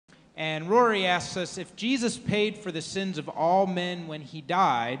And Rory asks us, if Jesus paid for the sins of all men when he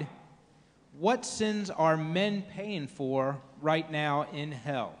died, what sins are men paying for right now in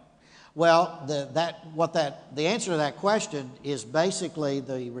hell? Well, the answer to that question is basically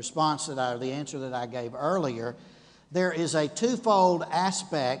the answer that I gave earlier. There is a twofold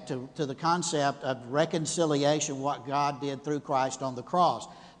aspect to the concept of reconciliation, what God did through Christ on the cross.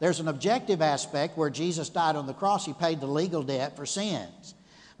 There's an objective aspect where Jesus died on the cross. He paid the legal debt for sins.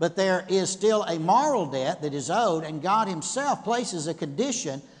 But there is still a moral debt that is owed, and God himself places a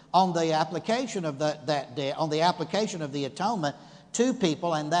condition on the application of that debt, on the application of the atonement to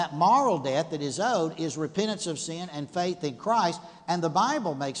people, and that moral debt that is owed is repentance of sin and faith in Christ. And the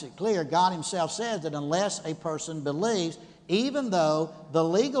Bible makes it clear, God himself says that unless a person believes, even though the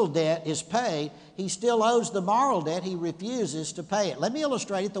legal debt is paid, he still owes the moral debt. He refuses to pay it. Let me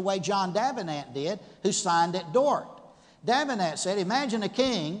illustrate it the way John Davenant did, who signed at Dort. Davenant said, imagine a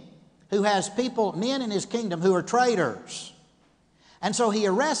king who has men in his kingdom who are traitors. And so he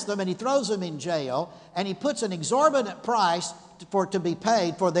arrests them and he throws them in jail, and he puts an exorbitant price to be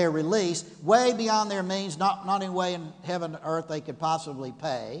paid for their release, way beyond their means, not any way in heaven and earth they could possibly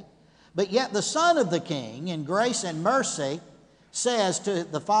pay. But yet the son of the king, in grace and mercy, says to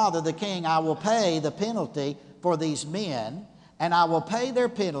the father, the king, I will pay the penalty for these men, and I will pay their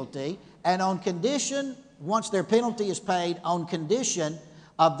penalty, and on condition, once their penalty is paid, on condition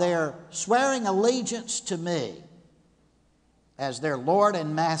of their swearing allegiance to me as their Lord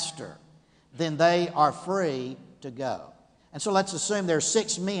and Master, then they are free to go. And so let's assume there's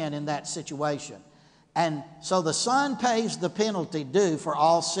 6 men in that situation. And so the son pays the penalty due for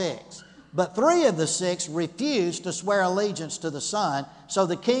all 6. But 3 of the 6 refuse to swear allegiance to the son, so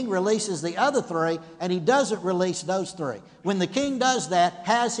the king releases the other 3, and he doesn't release those 3. When the king does that,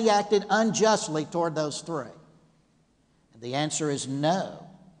 has he acted unjustly toward those 3? And the answer is no,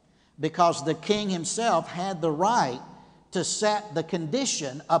 because the king himself had the right to set the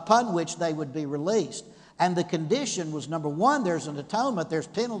condition upon which they would be released. And the condition was, number 1, there's an atonement, there's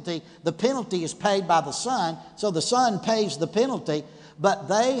penalty. The penalty is paid by the son, so the son pays the penalty, but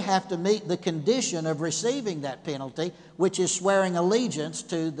they have to meet the condition of receiving that penalty, which is swearing allegiance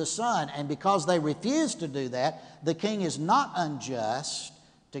to the son. And because they refuse to do that, the king is not unjust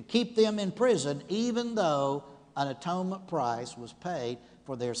to keep them in prison, even though an atonement price was paid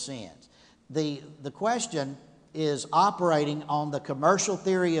for their sins. The question is operating on the commercial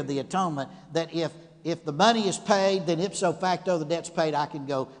theory of the atonement, that if the money is paid, then ipso facto the debt's paid, I can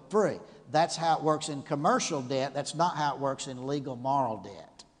go free. That's how it works in commercial debt. That's not how it works in legal moral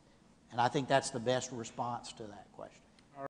debt. And I think that's the best response to that question.